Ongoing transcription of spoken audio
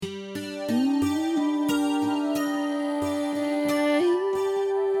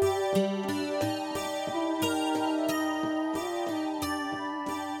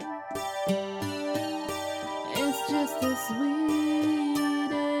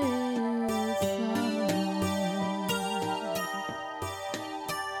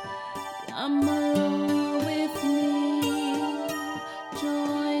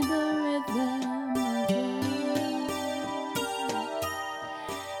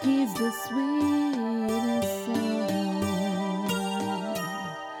He's the sweetest song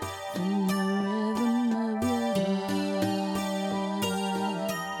from the rhythm of your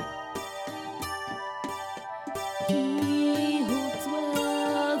heart. He who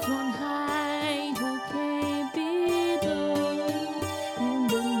dwells on high, who can't be low, in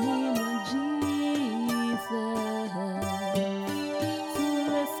the name of Jesus, to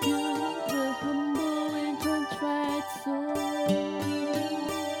rescue the humble and contrite soul.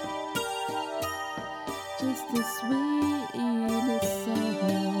 Just the sweetest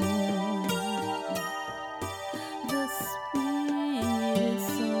song, the sweetest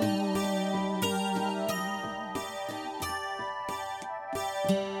song.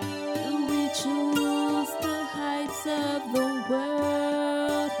 Do we choose the heights of the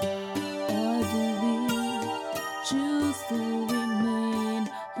world, or do we choose to remain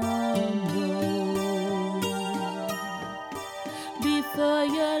humble before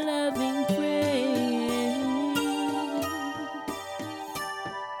your loving praise?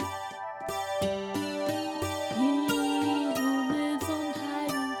 He who lives on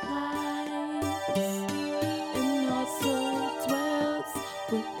hiding heights and also dwells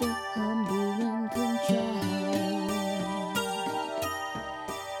with the humble and contrite.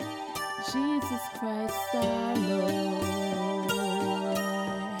 Jesus Christ our Lord.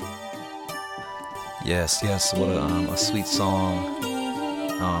 Yes, what a sweet song.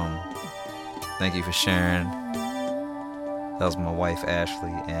 Thank you for sharing. That was my wife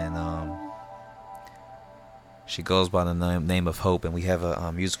Ashley, and she goes by the name of Hope, and we have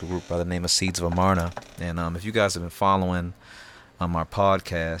a musical group by the name of Seeds of Amarna. And if you guys have been following our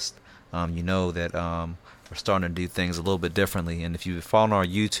podcast, you know that we're starting to do things a little bit differently. And if you've followed our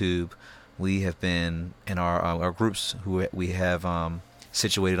YouTube, we have been in our groups who we have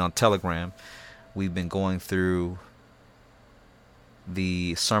situated on Telegram. We've been going through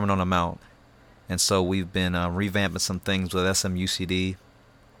the Sermon on the Mount, and so we've been revamping some things with SMUCD.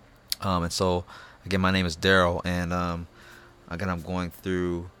 And so again, my name is Daryl, and again, I'm going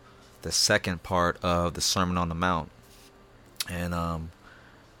through the second part of the Sermon on the Mount. And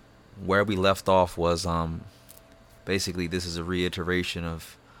where we left off was basically this is a reiteration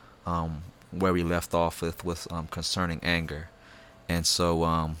of where we left off with concerning anger. And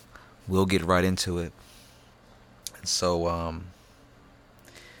so we'll get right into it. And so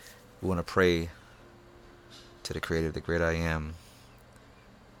we want to pray to the Creator, the great I Am,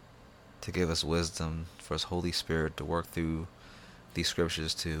 to give us wisdom, for His Holy Spirit to work through these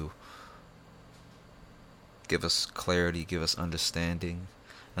scriptures, to give us clarity, give us understanding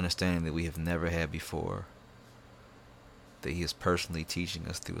that we have never had before, that He is personally teaching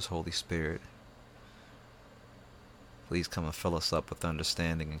us through His Holy Spirit. Please come and fill us up with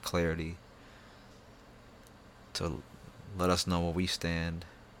understanding and clarity to let us know where we stand,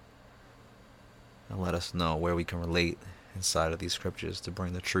 and let us know where we can relate inside of these scriptures to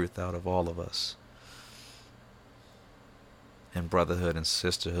bring the truth out of all of us, and brotherhood and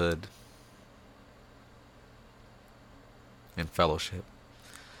sisterhood and fellowship.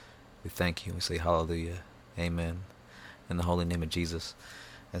 We thank you. We say hallelujah, amen, in the holy name of Jesus.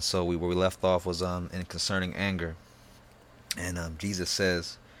 And so where we left off was in concerning anger. And Jesus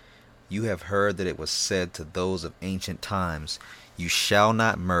says, "You have heard that it was said to those of ancient times, you shall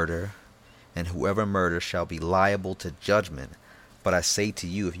not murder, and whoever murders shall be liable to judgment. But I say to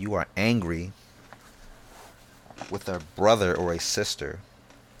you, if you are angry with a brother or a sister,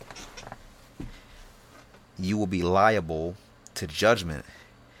 you will be liable to judgment.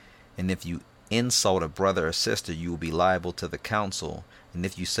 And if you insult a brother or sister, you will be liable to the council. And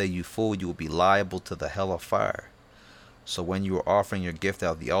if you say you fool, you will be liable to the hell of fire. So when you are offering your gift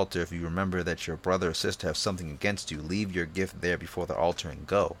at the altar, if you remember that your brother or sister have something against you, leave your gift there before the altar and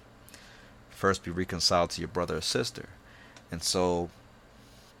go. First be reconciled to your brother or sister." And so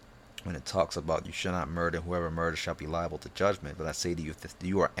when it talks about you shall not murder, whoever murders shall be liable to judgment. But I say to you, if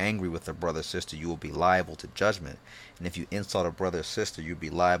you are angry with a brother or sister, you will be liable to judgment. And if you insult a brother or sister, you'll be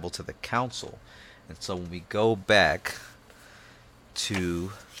liable to the council. And so when we go back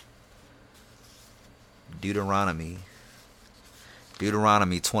to Deuteronomy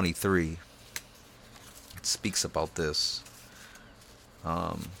 23, it speaks about this.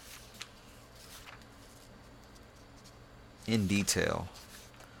 In detail.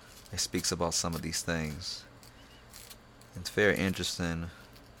 It speaks about some of these things. It's very interesting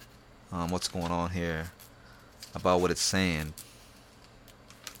what's going on here, about what it's saying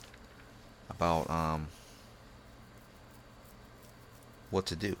about what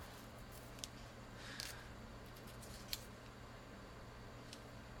to do.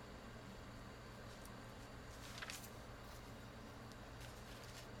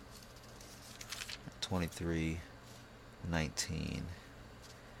 23:19.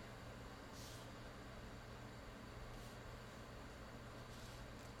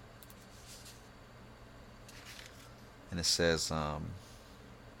 And it says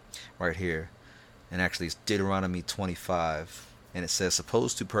right here, and actually it's Deuteronomy 25, and it says,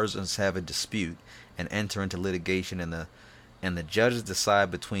 suppose two persons have a dispute and enter into litigation, and the judges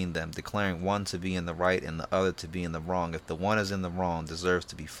decide between them, declaring one to be in the right and the other to be in the wrong. If the one is in the wrong deserves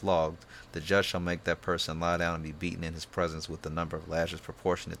to be flogged, the judge shall make that person lie down and be beaten in his presence with the number of lashes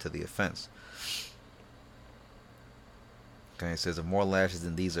proportionate to the offense. Okay, it says, if more lashes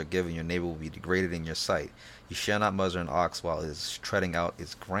than these are given, your neighbor will be degraded in your sight. You shall not muzzle an ox while it is treading out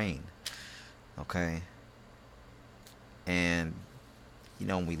its grain. Okay. And,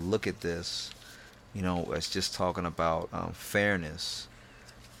 when we look at this, it's just talking about fairness.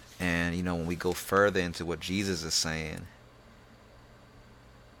 And, when we go further into what Jesus is saying,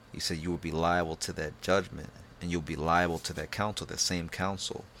 he said you will be liable to that judgment, and you'll be liable to that counsel, that same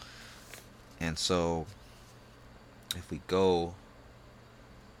counsel. And so, if we go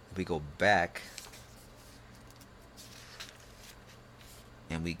back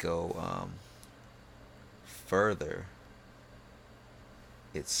and we go further,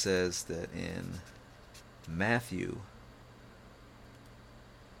 it says that in Matthew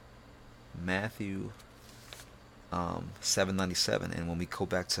 7:97, and when we go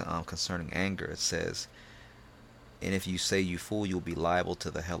back to concerning anger, it says, and if you say you fool, you'll be liable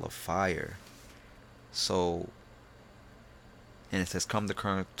to the hell of fire. So, and it says, come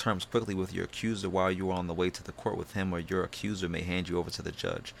to terms quickly with your accuser while you are on the way to the court with him, or your accuser may hand you over to the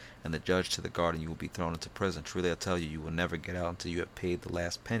judge, and the judge to the guard, and you will be thrown into prison. Truly I tell you, you will never get out until you have paid the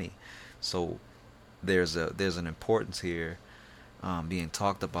last penny. So there's an importance here being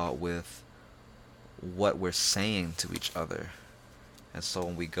talked about with what we're saying to each other. And so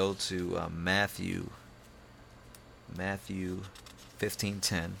when we go to Matthew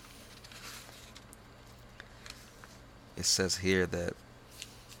 15:10, it says here that,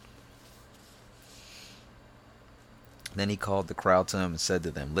 then he called the crowd to him and said to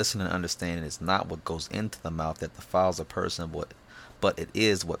them, listen and understand, it is not what goes into the mouth that defiles a person, but it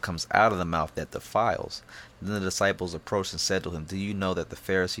is what comes out of the mouth that defiles. Then the disciples approached and said to him, do you know that the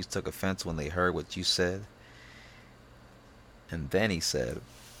Pharisees took offense when they heard what you said? And then he said,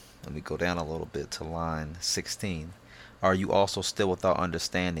 let me go down a little bit to line 16. Are you also still without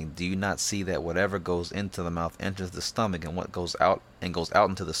understanding? Do you not see that whatever goes into the mouth enters the stomach, and what goes out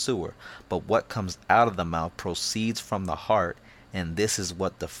into the sewer? But what comes out of the mouth proceeds from the heart, and this is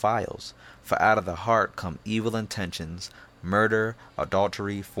what defiles. For out of the heart come evil intentions, murder,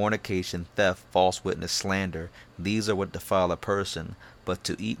 adultery, fornication, theft, false witness, slander. These are what defile a person, but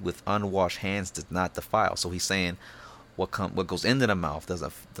to eat with unwashed hands does not defile. So he's saying what goes into the mouth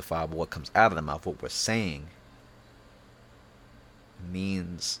doesn't defile, but what comes out of the mouth, what we're saying,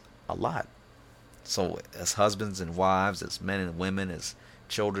 means a lot. So as husbands and wives, as men and women, as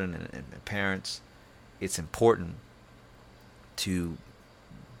children and parents, it's important to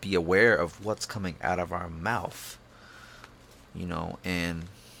be aware of what's coming out of our mouth. And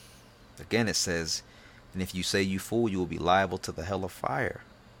again it says, and if you say you fool, you will be liable to the hell of fire.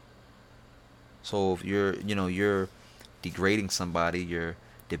 So if you're degrading somebody, you're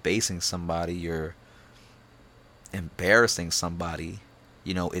debasing somebody, you're embarrassing somebody,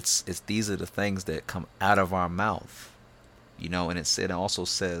 it's these are the things that come out of our mouth, and it also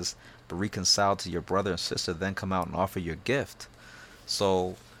says, but reconcile to your brother and sister, then come out and offer your gift.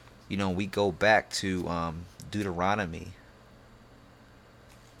 So we go back to Deuteronomy.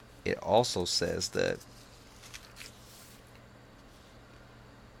 It also says that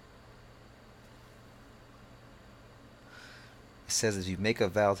it says, if you make a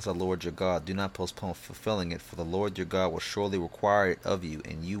vow to the Lord your God, do not postpone fulfilling it, for the Lord your God will surely require it of you,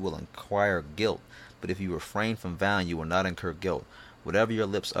 and you will incur guilt. But if you refrain from vowing, you will not incur guilt. Whatever your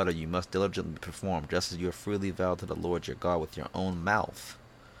lips utter, you must diligently perform, just as you have freely vowed to the Lord your God with your own mouth.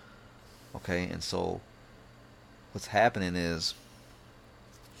 Okay, and so what's happening is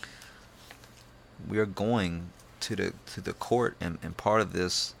we are going to the court, and part of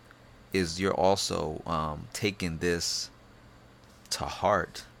this is you're also taking this to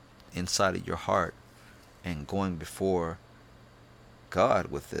heart, inside of your heart, and going before God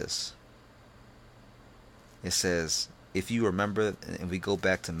with this. It says, if you remember, and we go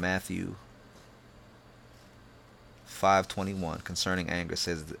back to Matthew 5:21 concerning anger, it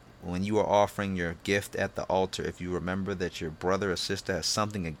says, when you are offering your gift at the altar, if you remember that your brother or sister has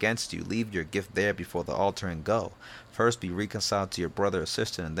something against you, leave your gift there before the altar and go. First be reconciled to your brother or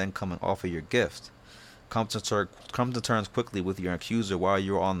sister, and then come and offer your gift. Come to terms quickly with your accuser while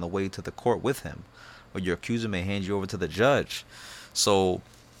you are on the way to the court with him, or your accuser may hand you over to the judge. So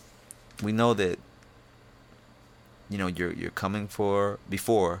we know that, you're coming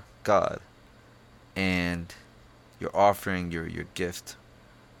before God, and you're offering your gift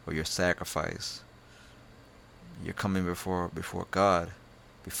or your sacrifice. You're coming before God,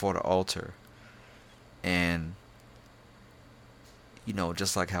 before the altar. And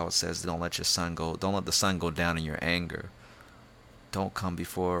just like how it says, don't let the sun go down in your anger. Don't come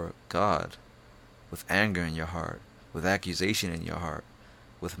before God with anger in your heart, with accusation in your heart,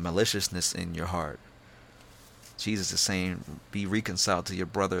 with maliciousness in your heart. Jesus is saying, be reconciled to your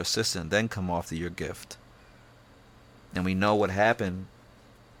brother or sister, and then come offer your gift. And we know what happened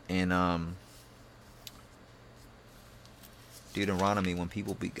in Deuteronomy when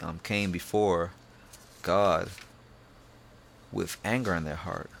people came before God with anger in their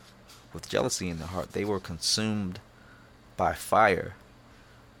heart, with jealousy in their heart. They were consumed by fire.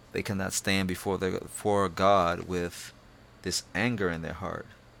 They cannot stand before God with this anger in their heart.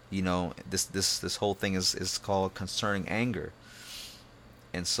 This whole thing is called concerning anger.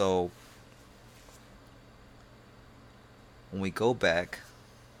 And so when we go back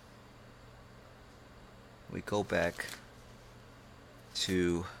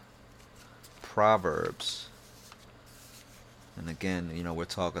to Proverbs, and again, we're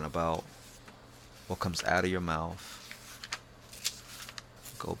talking about what comes out of your mouth.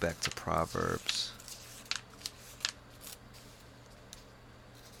 Go back to Proverbs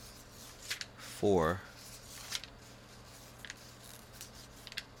 4.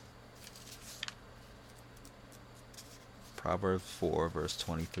 Proverbs 4, verse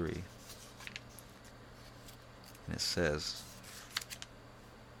 23. And it says,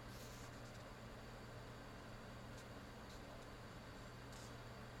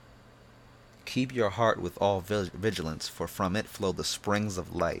 keep your heart with all vigilance, for from it flow the springs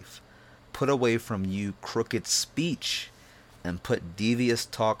of life. Put away from you crooked speech, and put devious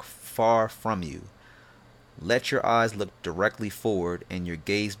talk far from you. Let your eyes look directly forward, and your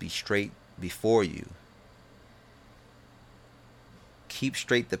gaze be straight before you. Keep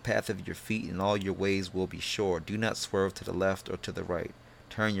straight the path of your feet, and all your ways will be sure. Do not swerve to the left or to the right.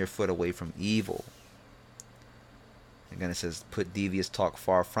 Turn your foot away from evil. Again, it says, put devious talk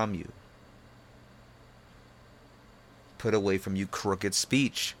far from you. Put away from you crooked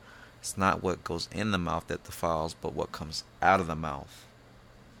speech. It's not what goes in the mouth that defiles, but what comes out of the mouth.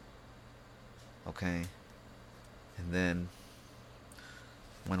 Okay? And then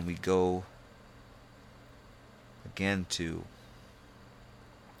when we go again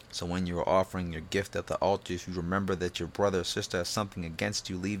so when you're offering your gift at the altar, if you remember that your brother or sister has something against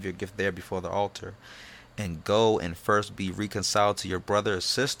you, leave your gift there before the altar, and go and first be reconciled to your brother or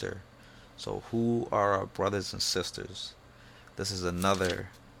sister. So who are our brothers and sisters? This is another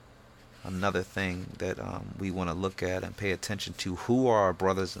thing that we want to look at and pay attention to. Who are our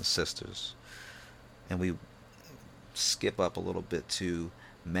brothers and sisters? And we skip up a little bit to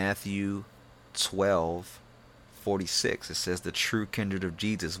Matthew 12:46. It says, the true kindred of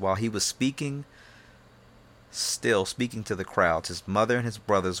Jesus. While he was still speaking to the crowds, his mother and his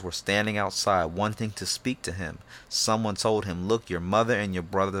brothers were standing outside wanting to speak to him. Someone told him, look, your mother and your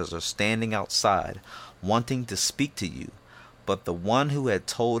brothers are standing outside wanting to speak to you. But the one who had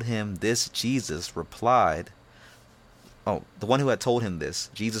told him this, Jesus replied,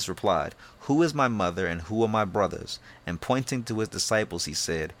 who is my mother and who are my brothers? And pointing to his disciples, he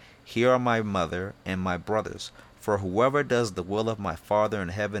said, here are my mother and my brothers. For whoever does the will of my Father in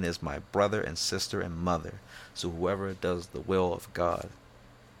heaven is my brother and sister and mother. So whoever does the will of God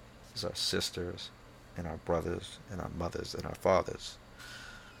is our sisters and our brothers and our mothers and our fathers.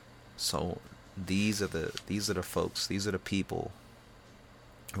 So these are the folks, these are the people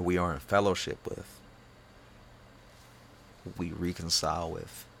who we are in fellowship with, who we reconcile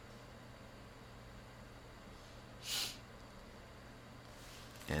with.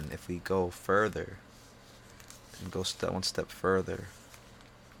 And if we go further, and go one step further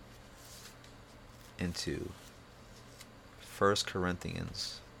into 1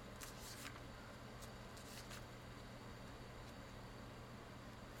 Corinthians.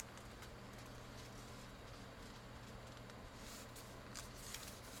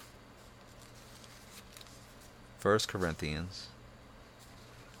 First Corinthians,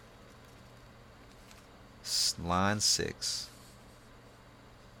 line 6.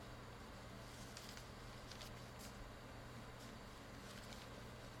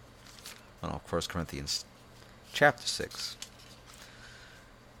 Oh, 1 Corinthians chapter 6.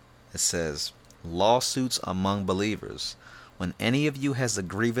 It says, lawsuits among believers. When any of you has a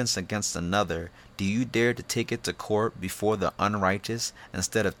grievance against another, do you dare to take it to court before the unrighteous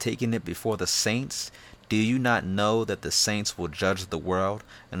instead of taking it before the saints? Do you not know that the saints will judge the world?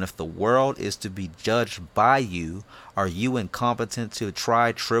 And if the world is to be judged by you, are you incompetent to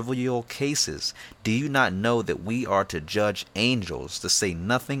try trivial cases? Do you not know that we are to judge angels, to say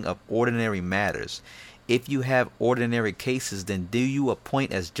nothing of ordinary matters? If you have ordinary cases, then do you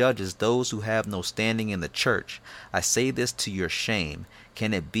appoint as judges those who have no standing in the church? I say this to your shame.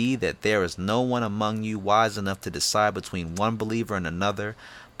 Can it be that there is no one among you wise enough to decide between one believer and another?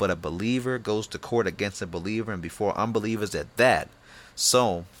 But a believer goes to court against a believer, and before unbelievers at that.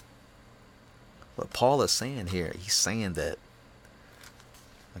 So, what Paul is saying here, he's saying that,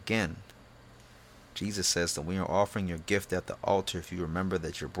 again, Jesus says that when you're offering your gift at the altar, if you remember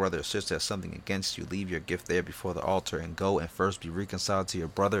that your brother or sister has something against you, leave your gift there before the altar and go and first be reconciled to your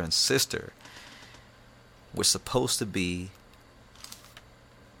brother and sister. We're supposed to be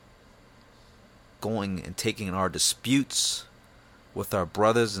going and taking our disputes with our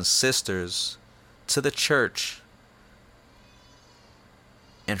brothers and sisters to the church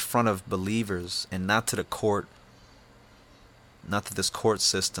in front of believers, and not to the court, not to this court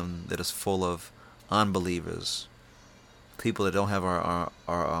system that is full of unbelievers, people that don't have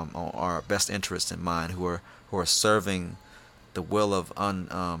our best interests in mind, who are serving the will of an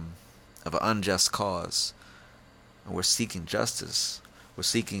unjust cause. And we're seeking justice. We're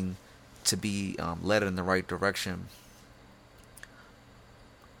seeking to be led in the right direction,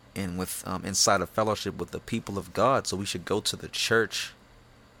 and with inside of fellowship with the people of God. So we should go to the church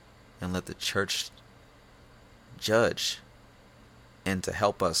and let the church judge and to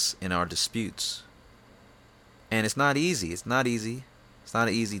help us in our disputes. And it's not easy. It's not easy. It's not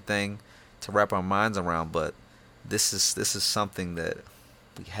an easy thing to wrap our minds around, but this is something that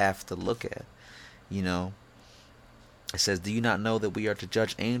we have to look at. You know, it says, do you not know that we are to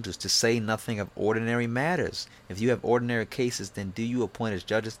judge angels, to say nothing of ordinary matters? If you have ordinary cases, then do you appoint as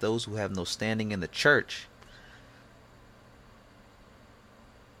judges those who have no standing in the church?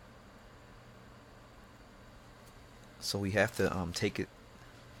 So we have to take it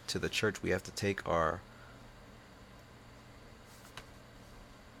to the church. We have to take our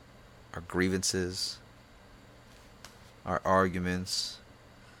grievances, our arguments,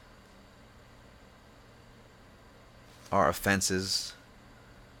 our offenses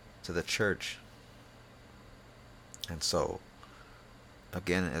to the church. And so,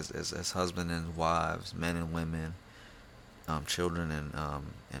 again, as husband and wives, men and women, children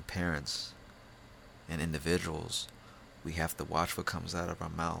and parents and individuals, we have to watch what comes out of our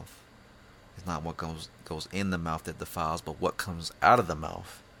mouth. It's not what goes in the mouth that defiles, but what comes out of the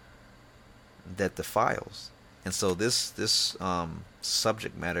mouth that defiles. And so this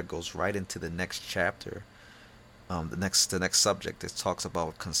subject matter goes right into the next chapter. The next subject, it talks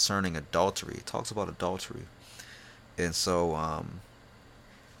about concerning adultery. It talks about adultery. And so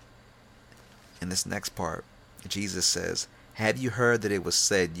in this next part, Jesus says, have you heard that it was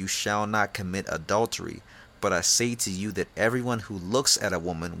said, you shall not commit adultery? But I say to you that everyone who looks at a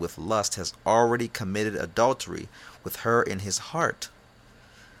woman with lust has already committed adultery with her in his heart.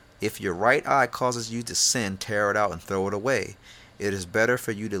 If your right eye causes you to sin, tear it out and throw it away. It is better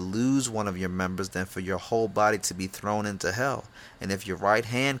for you to lose one of your members than for your whole body to be thrown into hell. And if your right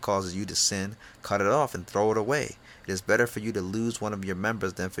hand causes you to sin, cut it off and throw it away. It is better for you to lose one of your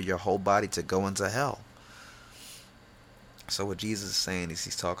members than for your whole body to go into hell. So what Jesus is saying is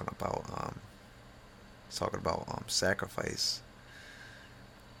he's talking about sacrifice,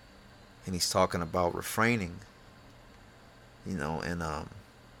 and he's talking about refraining. You know, and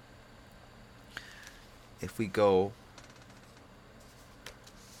if we go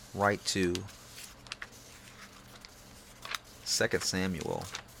right to 2 Samuel,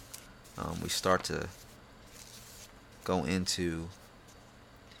 we start to go into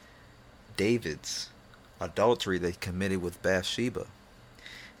David's adultery that he committed with Bathsheba.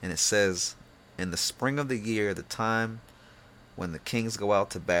 And it says, in the spring of the year, the time when the kings go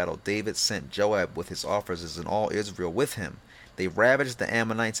out to battle, David sent Joab with his officers and all Israel with him. They ravaged the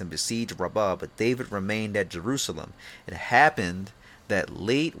Ammonites and besieged Rabbah, but David remained at Jerusalem. It happened that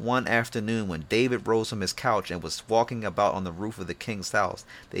late one afternoon, when David rose from his couch and was walking about on the roof of the king's house,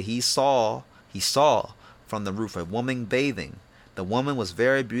 that he saw from the roof a woman bathing. The woman was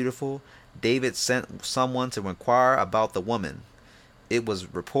very beautiful. David sent someone to inquire about the woman. It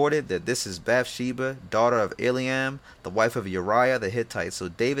was reported that this is Bathsheba, daughter of Eliam, the wife of Uriah the Hittite. So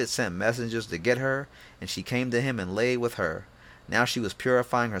David sent messengers to get her, and she came to him and lay with her. Now she was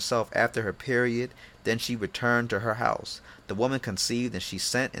purifying herself after her period. Then she returned to her house. The woman conceived, and she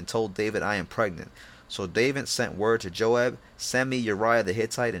sent and told David, I am pregnant. So David sent word to Joab, send me Uriah the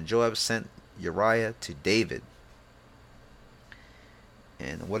Hittite, and Joab sent Uriah to David.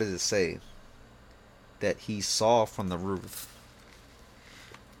 And what does it say? That he saw from the roof.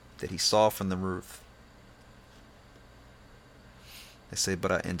 That he saw from the roof. They say,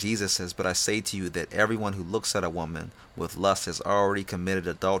 and Jesus says, but I say to you that everyone who looks at a woman with lust has already committed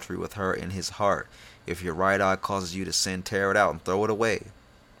adultery with her in his heart. If your right eye causes you to sin, tear it out and throw it away.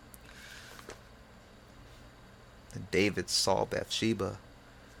 And David saw Bathsheba,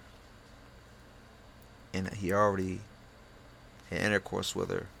 and he already had intercourse with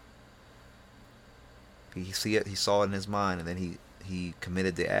her. He saw it in his mind, and then he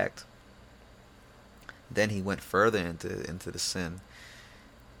committed the act. Then he went further into the sin.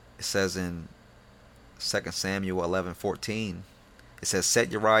 It says in 2 Samuel 11:14, it says,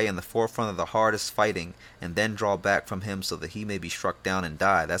 set Uriah in the forefront of the hardest fighting, and then draw back from him so that he may be struck down and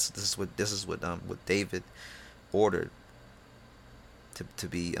die. This is what David ordered to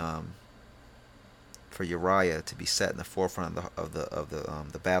be for Uriah to be set in the forefront of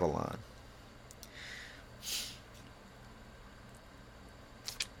the battle line.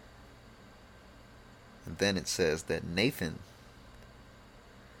 And then it says that Nathan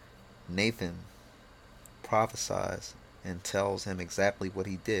prophesies and tells him exactly what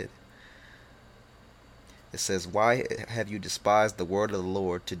he did. It says, why have you despised the word of the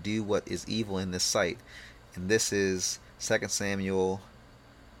Lord to do what is evil in this sight? And this is 2 Samuel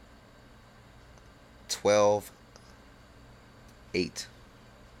 12:8.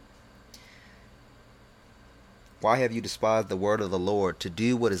 Why have you despised the word of the Lord to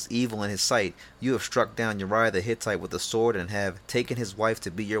do what is evil in his sight? You have struck down Uriah the Hittite with a sword, and have taken his wife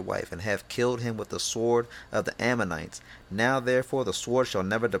to be your wife, and have killed him with the sword of the Ammonites. Now therefore the sword shall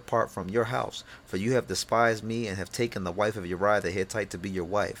never depart from your house, for you have despised me, and have taken the wife of Uriah the Hittite to be your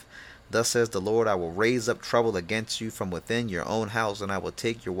wife. Thus says the Lord, I will raise up trouble against you from within your own house, and I will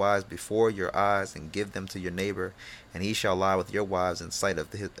take your wives before your eyes, and give them to your neighbor, and he shall lie with your wives in sight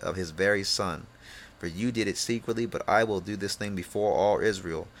of his very son. For you did it secretly, but I will do this thing before all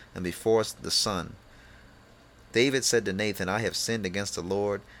Israel, and before the sun. David said to Nathan, I have sinned against the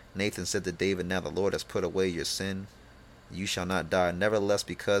Lord. Nathan said to David, now the Lord has put away your sin. You shall not die. Nevertheless,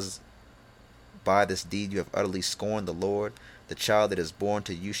 because by this deed you have utterly scorned the Lord, the child that is born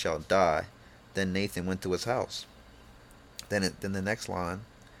to you shall die. Then Nathan went to his house. Then the next line,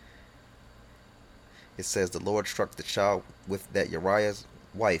 it says, the Lord struck the child with that Uriah's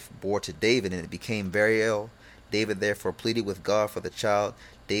wife bore to David, and it became very ill. David therefore pleaded with God for the child.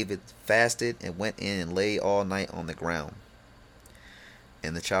 David fasted and went in and lay all night on the ground,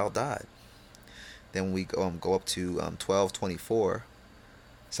 and the child died. Then we go up to 12:24,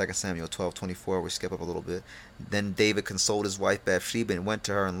 2 Samuel 12:24. We skip up a little bit. Then David consoled his wife Bathsheba and went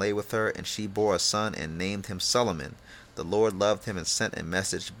to her and lay with her, and she bore a son and named him Solomon. The Lord loved him and sent a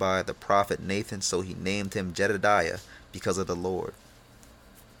message by the prophet Nathan, so he named him Jedediah because of the Lord.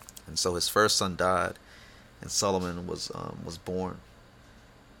 And so his first son died, and Solomon was born.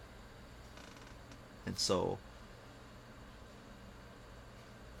 And so,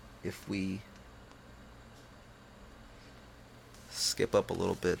 if we skip up a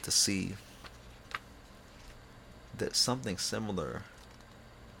little bit to see that something similar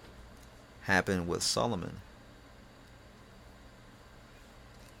happened with Solomon.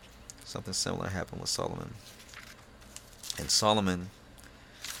 Something similar happened with Solomon. And Solomon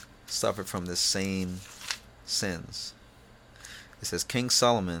suffered from the same sins. It says, King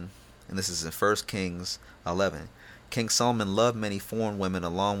Solomon, and this is in 1 Kings 11, King Solomon loved many foreign women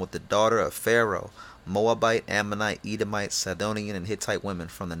along with the daughter of Pharaoh, Moabite, Ammonite, Edomite, Sidonian, and Hittite women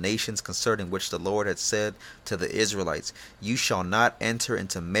from the nations concerning which the Lord had said to the Israelites, you shall not enter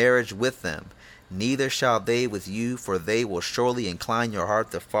into marriage with them, neither shall they with you, for they will surely incline your heart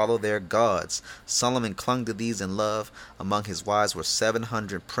to follow their gods. Solomon clung to these in love. Among his wives were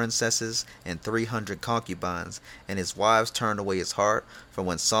 700 princesses and 300 concubines, and his wives turned away his heart. For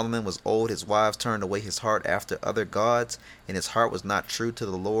when Solomon was old, his wives turned away his heart after other gods, and his heart was not true to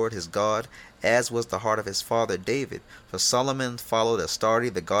the Lord his God, as was the heart of his father David. For Solomon followed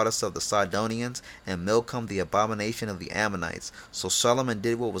Astarte, the goddess of the Sidonians, and Milcom, the abomination of the Ammonites. So Solomon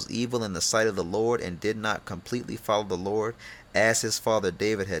did what was evil in the sight of the Lord, and did not completely follow the Lord, as his father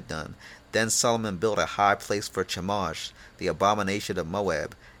David had done. Then Solomon built a high place for Chemosh, the abomination of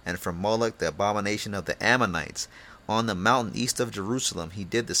Moab, and for Moloch, the abomination of the Ammonites. On the mountain east of Jerusalem he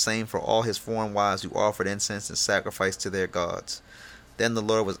did the same for all his foreign wives who offered incense and sacrifice to their gods. Then the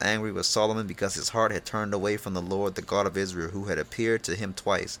Lord was angry with Solomon because his heart had turned away from the Lord, the God of Israel, who had appeared to him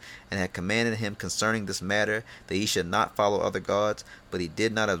twice, and had commanded him concerning this matter, that he should not follow other gods, but he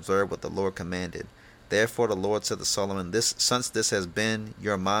did not observe what the Lord commanded. Therefore the Lord said to Solomon, since this has been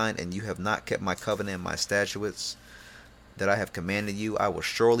your mind, and you have not kept my covenant and my statutes that I have commanded you, I will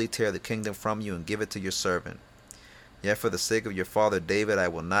surely tear the kingdom from you and give it to your servant. Yet for the sake of your father David, I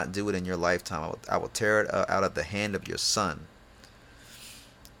will not do it in your lifetime. I will tear it out of the hand of your son.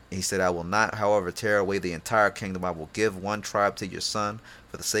 He said, I will not, however, tear away the entire kingdom. I will give one tribe to your son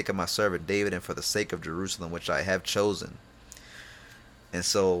for the sake of my servant David and for the sake of Jerusalem, which I have chosen. And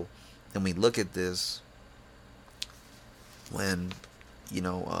so, when we look at this, when,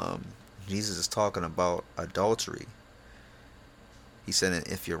 Jesus is talking about adultery, he said,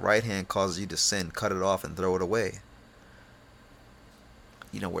 if your right hand causes you to sin, cut it off and throw it away.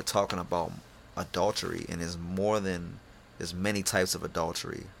 We're talking about adultery, and there's many types of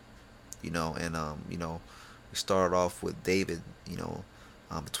adultery. We started off with David,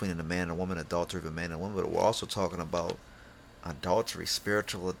 between a man and a woman, adultery of a man and a woman, but we're also talking about adultery,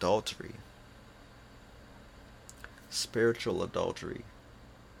 spiritual adultery. Spiritual adultery.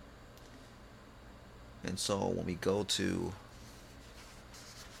 And so when we go to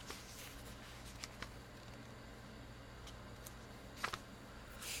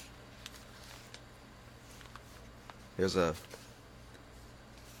there's a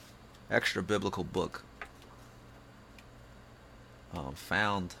extra biblical book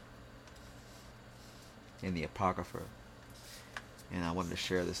found in the Apocrypha, and I wanted to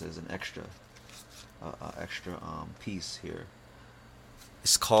share this as an extra piece here.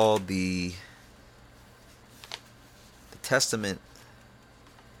 It's called the Testament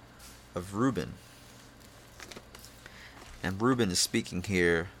of Reuben, and Reuben is speaking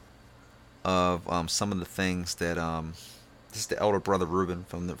here of some of the things that this is the elder brother Reuben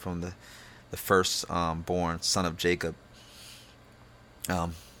from the first born son of Jacob,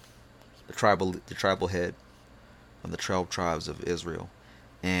 the tribal head of the 12 tribes of Israel,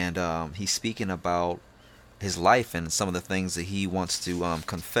 and he's speaking about his life and some of the things that he wants to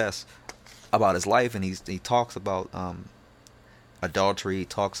confess about his life, and he talks about adultery, he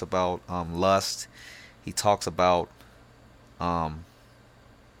talks about lust, he talks about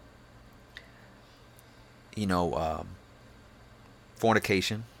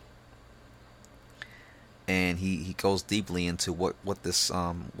fornication, and he goes deeply into what are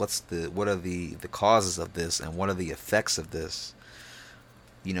the causes of this and what are the effects of this,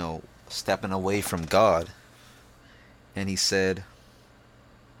 stepping away from God. And he said,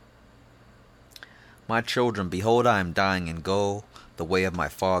 my children, behold, I am dying, and go the way of my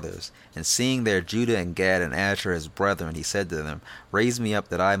fathers. And seeing there Judah and Gad and Asher his brethren, he said to them, raise me up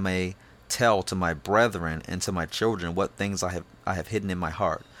that I may tell to my brethren and to my children what things I have hidden in my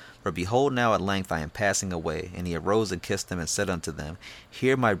heart. For behold, now at length I am passing away. And he arose and kissed them, and said unto them,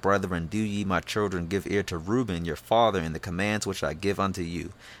 hear, my brethren, do ye, my children, give ear to Reuben your father in the commands which I give unto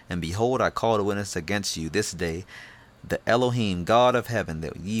you. And behold, I call to witness against you this day the Elohim God of heaven,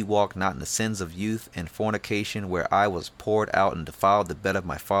 that ye walk not in the sins of youth and fornication, where I was poured out and defiled the bed of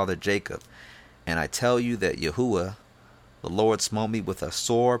my father Jacob. And I tell you that Yahuwah the Lord smote me with a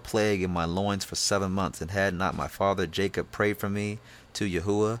sore plague in my loins for 7 months, and had not my father Jacob prayed for me to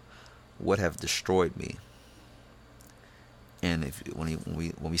Yahuwah, would have destroyed me. And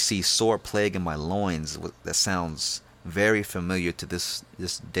when we see sore plague in my loins, that sounds very familiar to this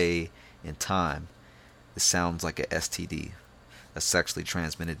day and time. It sounds like a STD, a sexually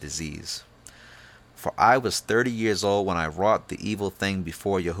transmitted disease. For I was 30 years old when I wrought the evil thing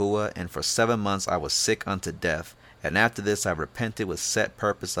before Yahuwah, and for 7 months I was sick unto death. And after this I repented with set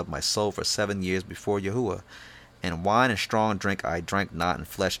purpose of my soul for 7 years before Yahuwah. And wine and strong drink I drank not, and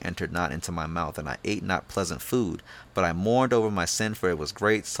flesh entered not into my mouth, and I ate not pleasant food. But I mourned over my sin, for it was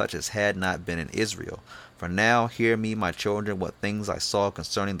great, such as had not been in Israel. For now hear me, my children, what things I saw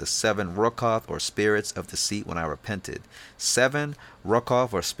concerning the 7 Rukoth, or spirits of deceit, when I repented. 7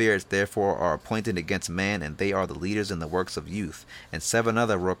 Rukoth, or spirits, therefore, are appointed against man, and they are the leaders in the works of youth. And 7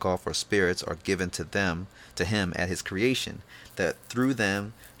 other Rukoth, or spirits, are given to him at his creation, that through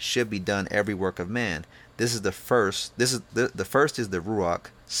them should be done every work of man. This is the first. The first is the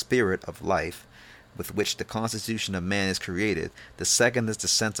Ruach, spirit of life, with which the constitution of man is created. The second is the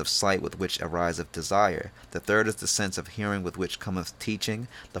sense of sight, with which ariseth desire. The third is the sense of hearing, with which cometh teaching.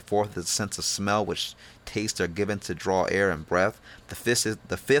 The fourth is the sense of smell, which tastes are given to draw air and breath. The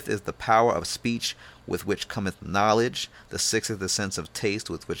fifth is the power of speech, with which cometh knowledge. The sixth is the sense of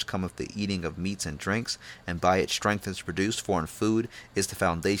taste, with which cometh the eating of meats and drinks, and by it strength is produced, for in food is the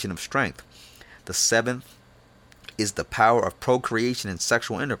foundation of strength. The seventh is the power of procreation and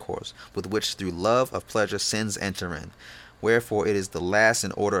sexual intercourse, with which through love of pleasure sins enter in. Wherefore it is the last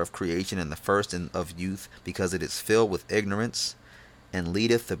in order of creation, and the first of youth, because it is filled with ignorance. and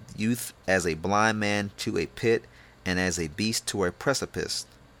leadeth the youth as a blind man to a pit, and as a beast to a precipice.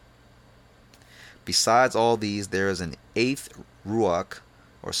 Besides all these, there is an eighth ruach,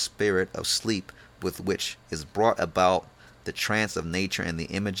 or spirit of sleep, with which is brought about the trance of nature and the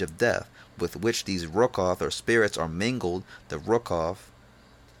image of death, with which these ruach, or spirits, are mingled, the ruach, or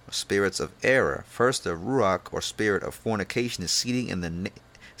spirits of error. First, the ruach, or spirit of fornication, is seated in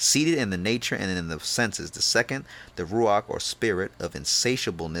the nature and in the senses. The second, the ruach, or spirit of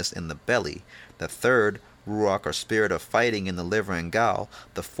insatiableness, in the belly. The third, ruach, or spirit of fighting, in the liver and gall.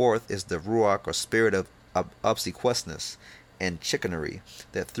 The fourth is the ruach, or spirit of obsequiousness and chicanery,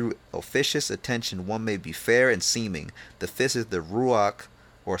 that through officious attention one may be fair and seeming. The fifth is the ruach,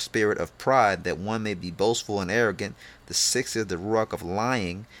 or spirit of pride, that one may be boastful and arrogant. The sixth is the ruach of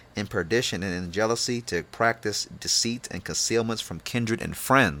lying, in perdition, and in jealousy, to practice deceit and concealments from kindred and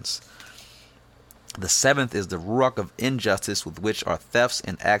friends. The seventh is the ruach of injustice, with which are thefts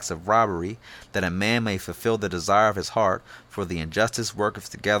and acts of robbery, that a man may fulfill the desire of his heart. For the injustice worketh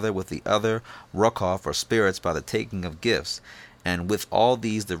together with the other ruach, or spirits, by the taking of gifts. And with all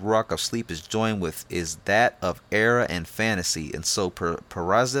these the ruach of sleep is joined with, is that of error and fantasy, and so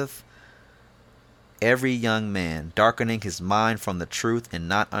peruseth every young man, darkening his mind from the truth, and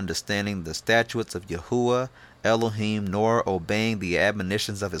not understanding the statutes of Yahuwah Elohim, nor obeying the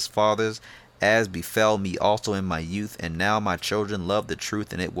admonitions of his fathers, as befell me also in my youth. And now, my children, love the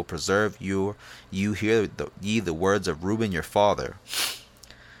truth, and it will preserve you. Hear ye the words of Reuben your father.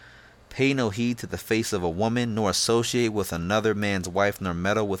 Pay no heed to the face of a woman, nor associate with another man's wife, nor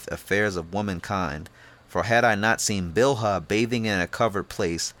meddle with affairs of womankind. For had I not seen Bilhah bathing in a covered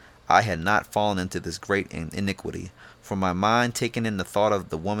place, I had not fallen into this great iniquity. For my mind, taken in the thought of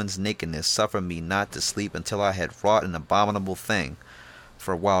the woman's nakedness, suffered me not to sleep until I had wrought an abominable thing.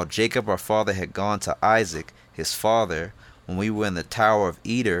 For while Jacob our father had gone to Isaac his father, when we were in the tower of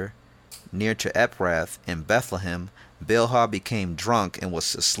Eder, near to Ephrath in Bethlehem, Bilhah became drunk and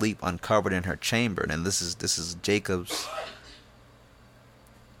was asleep uncovered in her chamber. And this is Jacob's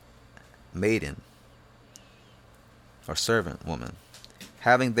maiden, or servant woman.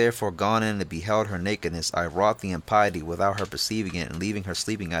 Having therefore gone in and beheld her nakedness, I wrought the impiety without her perceiving it, and leaving her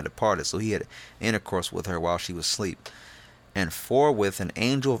sleeping I departed. So he had intercourse with her while she was asleep. And forthwith an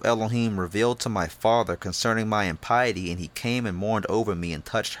angel of Elohim revealed to my father concerning my impiety, and he came and mourned over me, and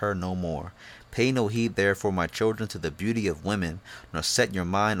touched her no more. Pay no heed therefore, my children, to the beauty of women, nor set your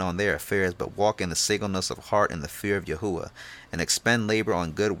mind on their affairs, but walk in the singleness of heart and the fear of Yahuwah, and expend labor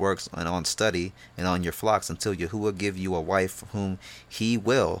on good works, and on study, and on your flocks, until Yahuwah give you a wife whom he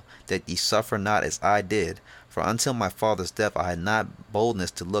will, that ye suffer not as I did. For until my father's death I had not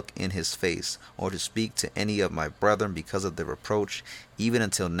boldness to look in his face, or to speak to any of my brethren because of the reproach. Even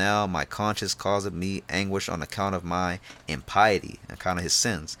until now my conscience causeth me anguish on account of my impiety, on account of his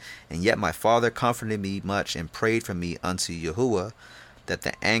sins. And yet my father comforted me much, and prayed for me unto Yahuwah, that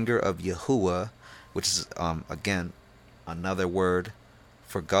the anger of Yahuwah, which is again another word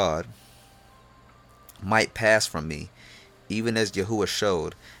for God, might pass from me, even as Yahuwah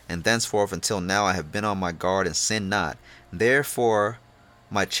showed. And thenceforth until now I have been on my guard, and sinned not. Therefore,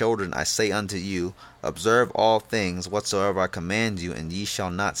 my children, I say unto you, observe all things whatsoever I command you, and ye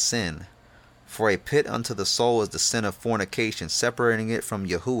shall not sin. For a pit unto the soul is the sin of fornication, separating it from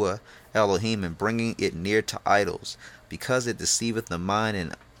Yahuwah Elohim, and bringing it near to idols, because it deceiveth the mind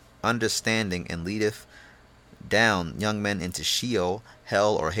and understanding, and leadeth down young men into Sheol,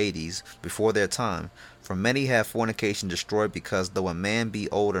 hell, or Hades, before their time. For many have fornication destroyed, because though a man be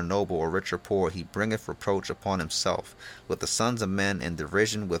old or noble, or rich or poor, he bringeth reproach upon himself with the sons of men, and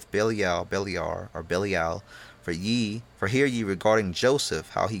derision with Belial. For hear ye regarding Joseph,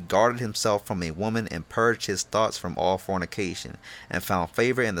 how he guarded himself from a woman, and purged his thoughts from all fornication, and found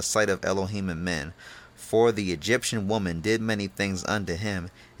favor in the sight of Elohim and men. For the Egyptian woman did many things unto him,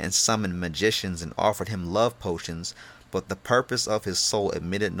 and summoned magicians, and offered him love potions, but the purpose of his soul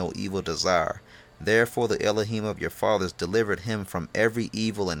admitted no evil desire. Therefore the Elohim of your fathers delivered him from every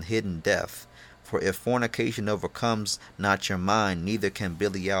evil and hidden death. For if fornication overcomes not your mind, neither can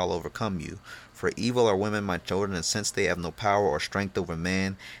Belial overcome you. For evil are women, my children, and since they have no power or strength over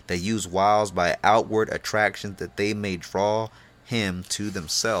man, they use wiles by outward attractions, that they may draw him to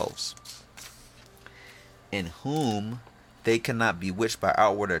themselves. In whom they cannot bewitch by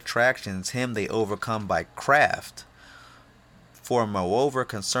outward attractions, him they overcome by craft. For moreover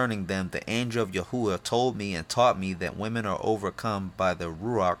concerning them, the angel of Yahuwah told me and taught me that women are overcome by the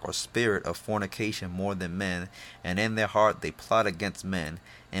ruach, or spirit of fornication, more than men, and in their heart they plot against men,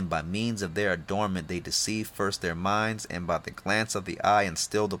 and by means of their adornment they deceive first their minds, and by the glance of the eye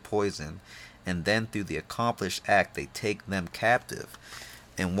instill the poison. and then through the accomplished act they take them captive.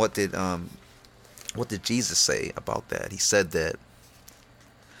 And what did Jesus say about that? He said that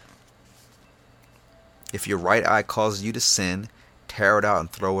if your right eye causes you to sin, tear it out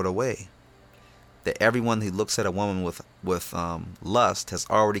and throw it away. That everyone who looks at a woman with lust has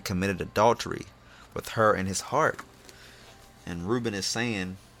already committed adultery with her in his heart. And Reuben is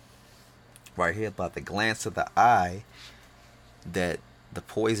saying right here about the glance of the eye, that the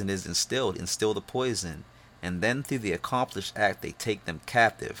poison is instill the poison, and then through the accomplished act they take them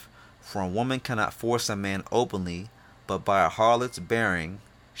captive. For a woman cannot force a man openly, but by a harlot's bearing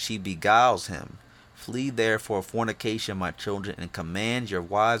she beguiles him. Flee therefore fornication, my children, and command your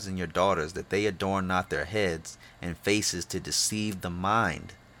wives and your daughters that they adorn not their heads and faces to deceive the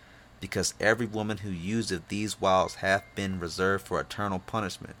mind. Because every woman who useth these wiles hath been reserved for eternal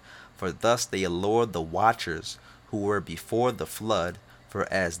punishment. For thus they allured the watchers who were before the flood.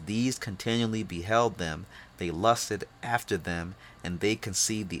 For as these continually beheld them, they lusted after them, and they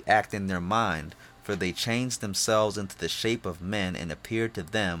conceived the act in their mind. For they changed themselves into the shape of men, and appeared to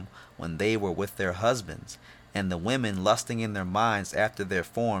them when they were with their husbands. And the women, lusting in their minds after their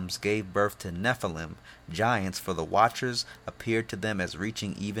forms, gave birth to Nephilim, giants, for the watchers appeared to them as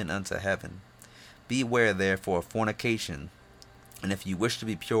reaching even unto heaven. Beware therefore of fornication, and if you wish to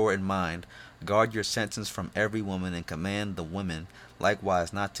be pure in mind, guard your sentence from every woman, and command the women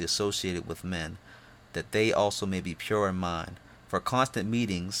likewise not to associate it with men, that they also may be pure in mind. For constant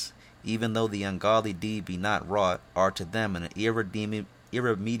meetings, even though the ungodly deed be not wrought, are to them an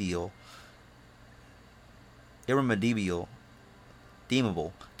irremediable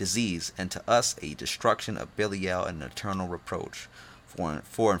disease, and to us a destruction of Belial and an eternal reproach.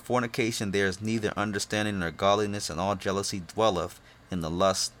 For in fornication there is neither understanding nor godliness, and all jealousy dwelleth in the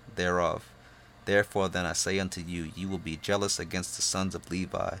lust thereof. Therefore then I say unto you, you will be jealous against the sons of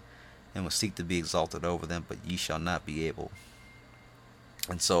Levi, and will seek to be exalted over them, but ye shall not be able.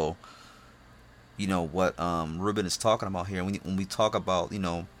 And so, what Reuben is talking about here, when we talk about, in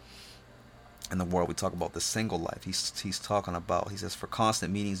the world, we talk about the single life. He's talking about, he says, for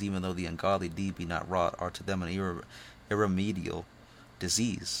constant meetings, even though the ungodly deed be not wrought, are to them an irremediable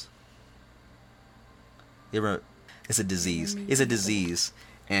disease. It's a disease. It's a disease.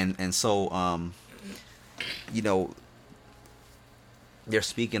 And so, they're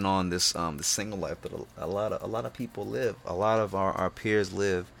speaking on this the single life that a lot of people live. A lot of our peers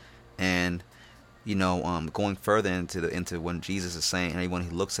live, and going further into when Jesus is saying anyone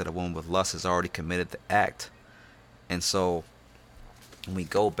who looks at a woman with lust has already committed the act. And so when we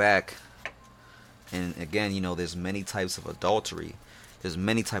go back, and again, there's many types of adultery.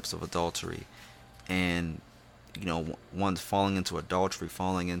 And one's falling into adultery,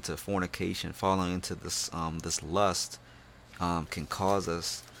 falling into fornication, falling into this lust, can cause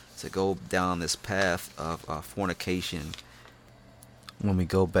us to go down this path of fornication. When we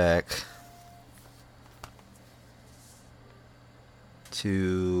go back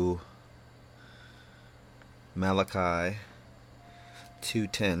to Malachi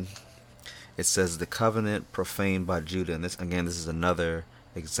 2:10, it says the covenant profaned by Judah. And this is another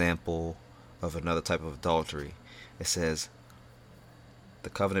example of another type of adultery. It says, the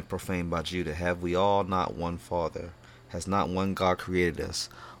covenant profaned by Judah. Have we all not one Father? Has not one God created us?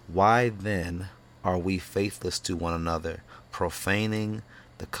 Why then are we faithless to one another, profaning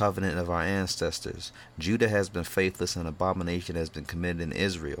the covenant of our ancestors? Judah has been faithless, and abomination has been committed in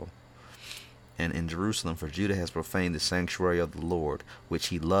Israel and in Jerusalem, for Judah has profaned the sanctuary of the Lord, which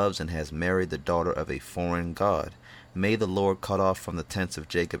he loves, and has married the daughter of a foreign god. May the Lord cut off from the tents of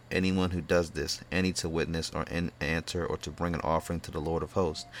Jacob anyone who does this, any to witness or answer or to bring an offering to the Lord of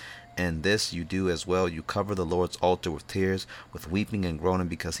hosts. And this you do as well. You cover the Lord's altar with tears, with weeping and groaning,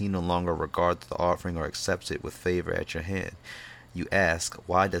 because he no longer regards the offering or accepts it with favor at your hand. You ask,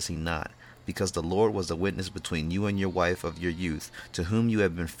 why does he not? Because the Lord was a witness between you and your wife of your youth, to whom you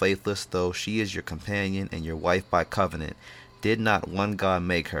have been faithless, though she is your companion and your wife by covenant. Did not one God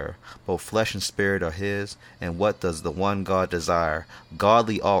make her? Both flesh and spirit are his. And what does the one God desire?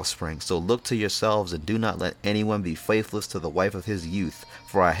 Godly offspring. So look to yourselves, and do not let anyone be faithless to the wife of his youth.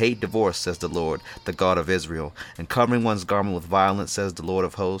 For I hate divorce, says the Lord, the God of Israel, and covering one's garment with violence, says the Lord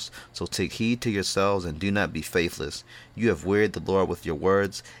of hosts. So take heed to yourselves, and do not be faithless. You have wearied the Lord with your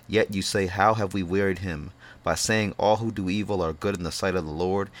words, yet you say, how have we wearied him? By saying all who do evil are good in the sight of the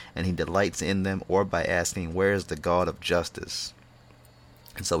Lord, and he delights in them, or by asking, where is the God of justice?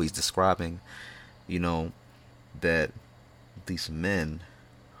 And so he's describing, that these men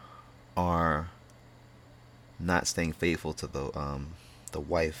are not staying faithful to the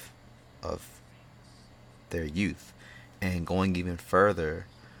wife of their youth. And going even further,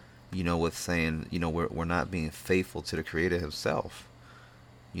 with saying, we're not being faithful to the Creator Himself.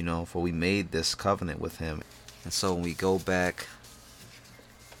 For we made this covenant with Him. And so when we go back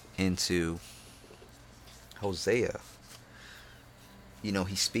into Hosea,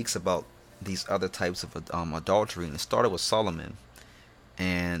 he speaks about these other types of adultery, and it started with Solomon.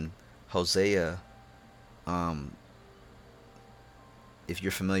 And Hosea, if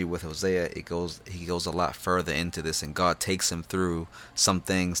you're familiar with Hosea, he goes a lot further into this, and God takes him through some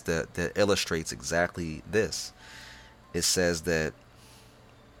things that illustrates exactly this. It says that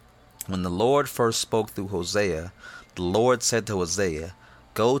when the Lord first spoke through Hosea, the Lord said to Hosea,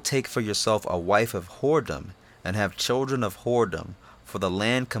 "Go take for yourself a wife of whoredom, and have children of whoredom, for the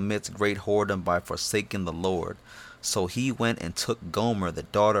land commits great whoredom by forsaking the Lord." So he went and took Gomer, the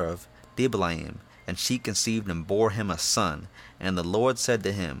daughter of Diblaim, and she conceived and bore him a son. And the Lord said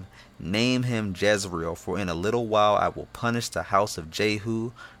to him, "Name him Jezreel, for in a little while I will punish the house of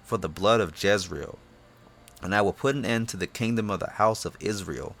Jehu for the blood of Jezreel. And I will put an end to the kingdom of the house of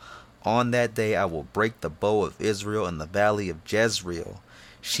Israel. On that day I will break the bow of Israel in the valley of Jezreel."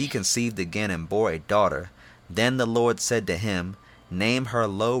 She conceived again and bore a daughter. Then the Lord said to him, "Name her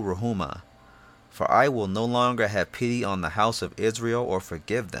Lo-ruhamah, for I will no longer have pity on the house of Israel or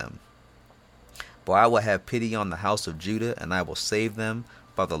forgive them. But I will have pity on the house of Judah, and I will save them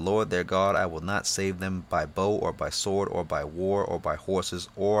by the Lord their God. I will not save them by bow or by sword or by war or by horses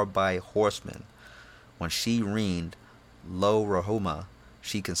or by horsemen." When she reigned, Lo-ruhamah,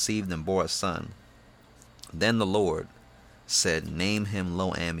 she conceived and bore a son. Then the Lord said, "Name him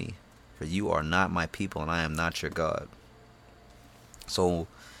Lo-ammi, for you are not my people, and I am not your God." So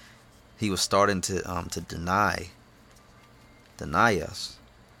he was starting to deny us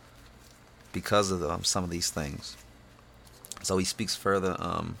because of some of these things. So he speaks further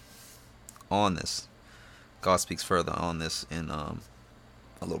on this. God speaks further on this in a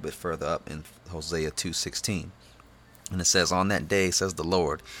little bit further up in Hosea 2:16. And it says, "On that day, says the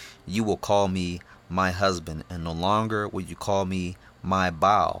Lord, you will call me my husband, and no longer will you call me my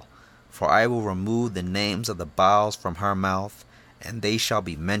Baal. For I will remove the names of the Baals from her mouth, and they shall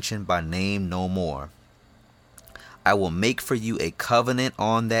be mentioned by name no more. I will make for you a covenant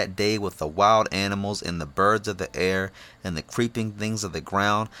on that day with the wild animals and the birds of the air and the creeping things of the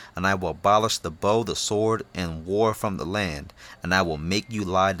ground, and I will abolish the bow, the sword, and war from the land, and I will make you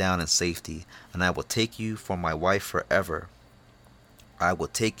lie down in safety, and I will take you for my wife forever. I will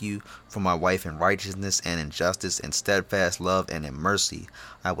take you for my wife in righteousness and in justice, in steadfast love and in mercy.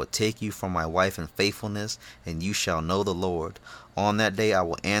 I will take you for my wife in faithfulness, and you shall know the Lord. On that day I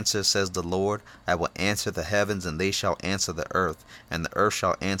will answer, says the Lord. I will answer the heavens, and they shall answer the earth. And the earth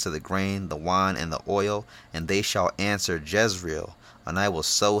shall answer the grain, the wine, and the oil, and they shall answer Jezreel. And I will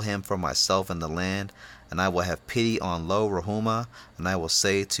sow him for myself in the land. And I will have pity on Lo-ruhamah, and I will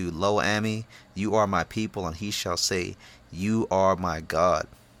say to Lo-ammi, you are my people, and he shall say, you are my God."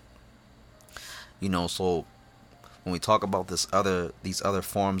 So when we talk about these other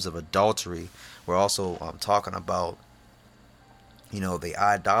forms of adultery, we're also talking about, the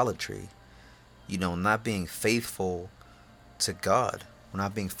idolatry, not being faithful to God. We're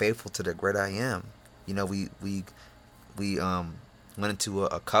not being faithful to the great I am. We went into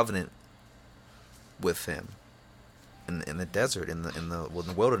a covenant with him in the desert, in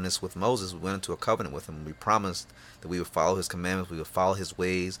the wilderness with Moses. We went into a covenant with him. We promised that we would follow his commandments, we would follow his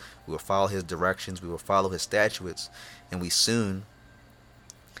ways, we would follow his directions, we would follow his statutes, and we soon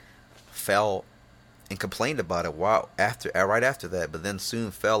fell and complained about it right after that, but then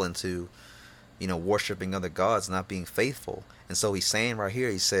soon fell into worshiping other gods, not being faithful. And so he's saying right here,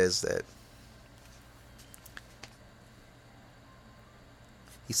 he says that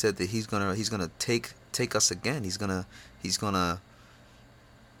he said that he's gonna take us again. He's gonna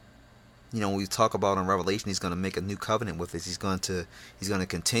when we talk about in Revelation, he's gonna make a new covenant with us. He's gonna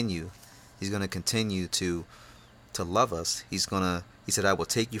continue to love us. He said, "I will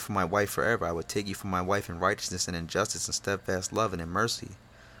take you for my wife forever. I will take you for my wife in righteousness and in justice and steadfast love and in mercy.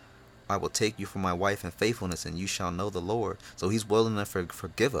 I will take you for my wife in faithfulness, and you shall know the Lord." So he's willing to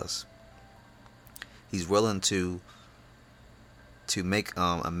forgive us. He's willing to make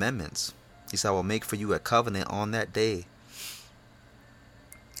amendments. He said, "I will make for you a covenant on that day."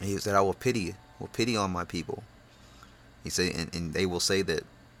 And he said, "I will pity on my people." He said, and they will say that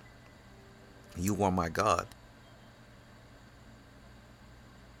you are my God.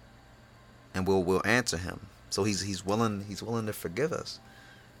 And we'll answer him. So he's willing to forgive us.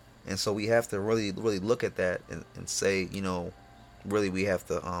 And so we have to really look at that and say, really we have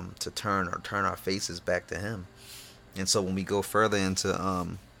to turn our faces back to him. And so when we go further into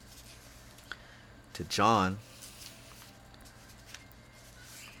to John,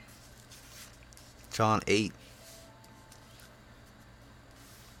 John 8.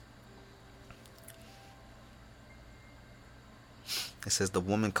 It says, the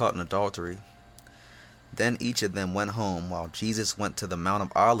woman caught in adultery. Then each of them went home, while Jesus went to the Mount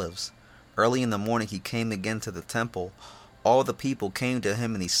of Olives. Early in the morning he came again to the temple. All the people came to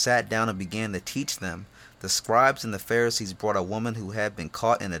him, and he sat down and began to teach them. The scribes and the Pharisees brought a woman who had been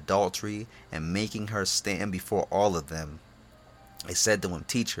caught in adultery, and making her stand before all of them, they said to him,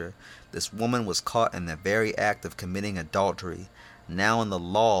 Teacher, this woman was caught in the very act of committing adultery. Now in the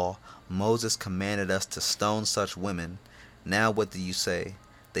law, Moses commanded us to stone such women. Now what do you say?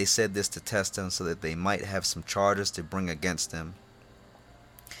 They said this to test him, so that they might have some charges to bring against him.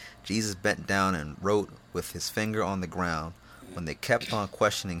 Jesus bent down and wrote with his finger on the ground. When they kept on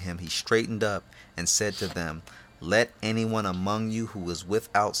questioning him, he straightened up and said to them, Let anyone among you who is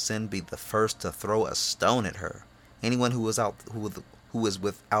without sin be the first to throw a stone at her. Anyone who is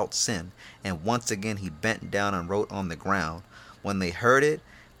without sin. And once again he bent down and wrote on the ground. When they heard it,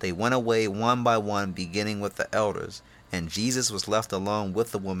 they went away one by one, beginning with the elders. And Jesus was left alone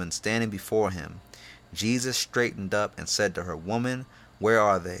with the woman standing before him. Jesus straightened up and said to her, Woman, where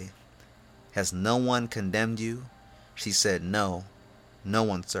are they? Has no one condemned you? She said, No, no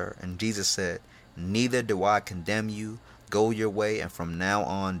one, sir. And Jesus said, Neither do I condemn you. Go your way, and from now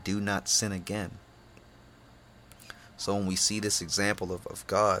on do not sin again. So when we see this example of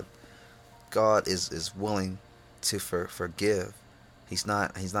God, God is willing to forgive. He's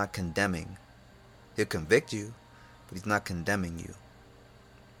not condemning. He'll convict you, but he's not condemning you.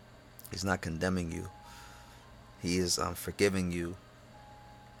 He's not condemning you. He is forgiving you,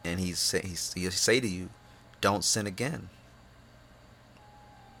 and he'll say to you, don't sin again.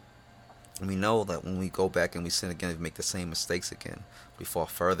 And we know that when we go back and we sin again, we make the same mistakes again. We fall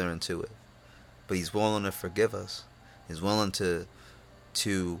further into it. But he's willing to forgive us. He's willing to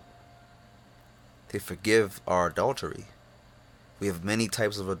forgive our adultery. We have many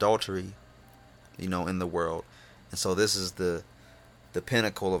types of adultery, in the world. And so this is the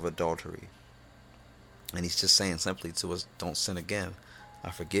pinnacle of adultery. And he's just saying simply to us, don't sin again.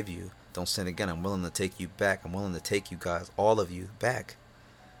 I forgive you. Don't sin again. I'm willing to take you back. I'm willing to take you guys, all of you, back.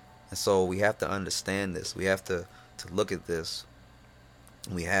 And so we have to understand this. We have to look at this.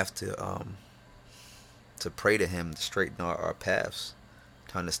 We have to pray to him to straighten our paths,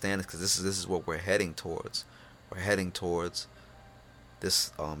 to understand this, because this is what we're heading towards. We're heading towards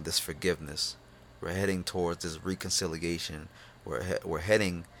this forgiveness. We're heading towards this reconciliation. We're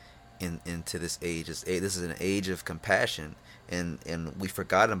heading into this age. This is an age of compassion, and we've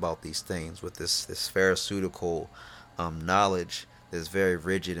forgotten about these things with this pharisaical knowledge that's very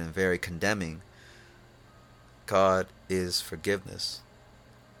rigid and very condemning. God is forgiveness.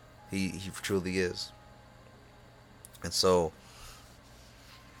 He truly is. And so,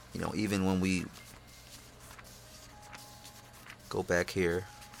 even when we go back here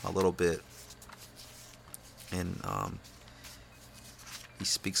a little bit, and he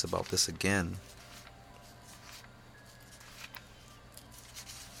speaks about this again.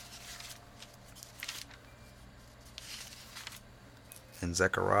 In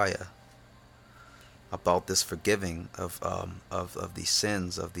Zechariah, about this forgiving of these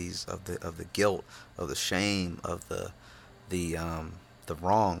sins, of the guilt, of the shame, of the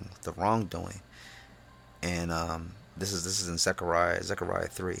wrongdoing, and this is in Zechariah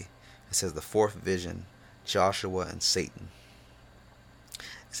 3. It says the fourth vision, Joshua and Satan.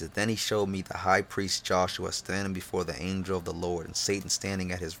 It says, Then he showed me the high priest Joshua standing before the angel of the Lord, and Satan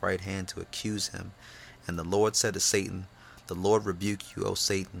standing at his right hand to accuse him. And the Lord said to Satan, The Lord rebuke you, O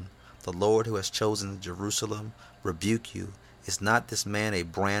Satan. The Lord who has chosen Jerusalem rebuke you. Is not this man a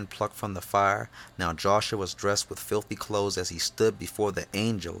brand plucked from the fire? Now Joshua was dressed with filthy clothes as he stood before the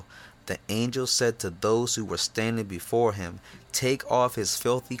angel. The angel said to those who were standing before him, Take off his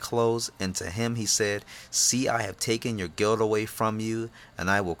filthy clothes. And to him he said, See, I have taken your guilt away from you, and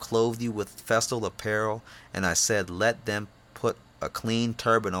I will clothe you with festal apparel. And I said, Let them put a clean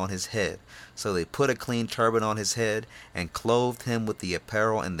turban on his head. So they put a clean turban on his head, and clothed him with the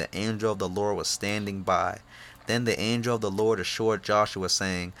apparel, and the angel of the Lord was standing by. Then the angel of the Lord assured Joshua,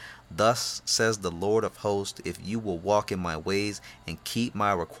 saying, Thus says the Lord of hosts, if you will walk in my ways and keep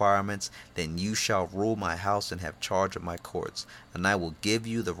my requirements, then you shall rule my house and have charge of my courts. And I will give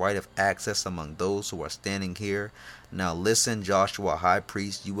you the right of access among those who are standing here. Now listen, Joshua, high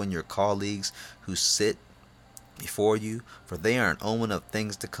priest, you and your colleagues who sit before you, for they are an omen of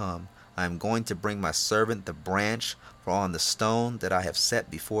things to come. I am going to bring my servant the branch, for on the stone that I have set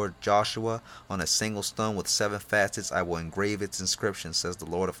before Joshua, on a single stone with 7 facets, I will engrave its inscription, says the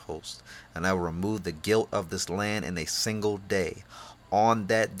Lord of hosts. And I will remove the guilt of this land in a single day. On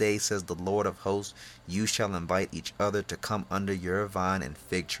that day, says the Lord of hosts, you shall invite each other to come under your vine and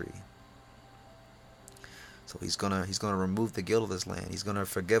fig tree. So he's gonna remove the guilt of this land. He's gonna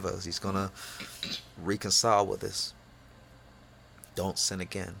forgive us. He's gonna reconcile with us. Don't sin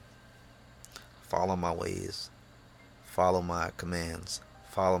again. Follow my ways. Follow my commands.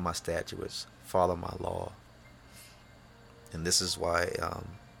 Follow my statutes. Follow my law. And this is why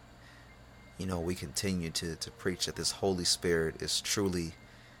we continue to preach that this Holy Spirit is truly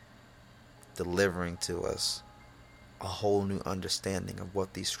delivering to us a whole new understanding of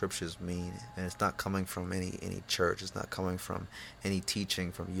what these scriptures mean. And it's not coming from any church. It's not coming from any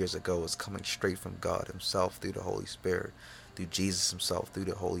teaching from years ago. It's coming straight from God himself through the Holy Spirit, through Jesus himself, through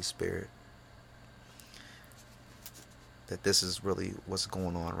the Holy Spirit. That this is really what's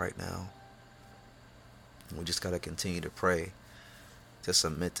going on right now. And we just got to continue to pray, to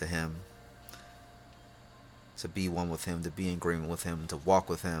submit to him, to be one with him, to be in agreement with him, to walk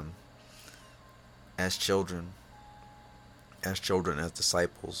with him as children, as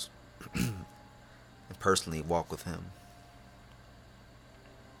disciples, and personally walk with him.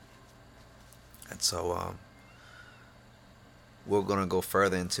 And so we're going to go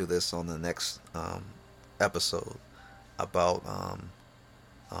further into this on the next episode about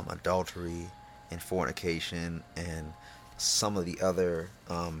adultery and fornication and some of the other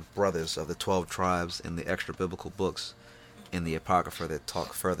brothers of the 12 tribes in the extra biblical books in the Apocrypha that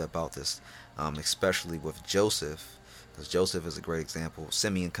talk further about this, especially with Joseph, because Joseph is a great example.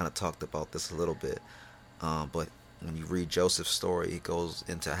 Simeon kind of talked about this a little bit, but when you read Joseph's story, it goes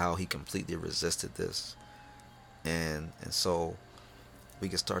into how he completely resisted this, and so we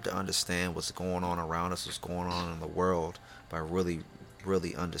can start to understand what's going on around us, what's going on in the world, by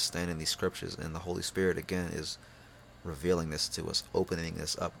really understanding these scriptures. And the Holy Spirit again is revealing this to us, opening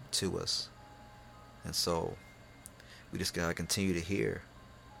this up to us. And so we just gotta continue to hear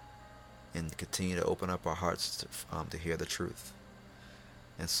and continue to open up our hearts to hear the truth.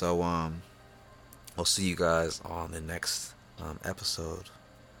 And so I'll see you guys on the next episode.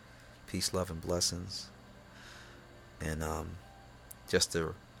 Peace, love, and blessings. And just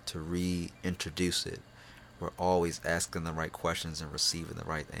to reintroduce it, we're always asking the right questions and receiving the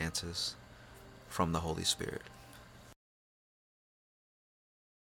right answers from the Holy Spirit.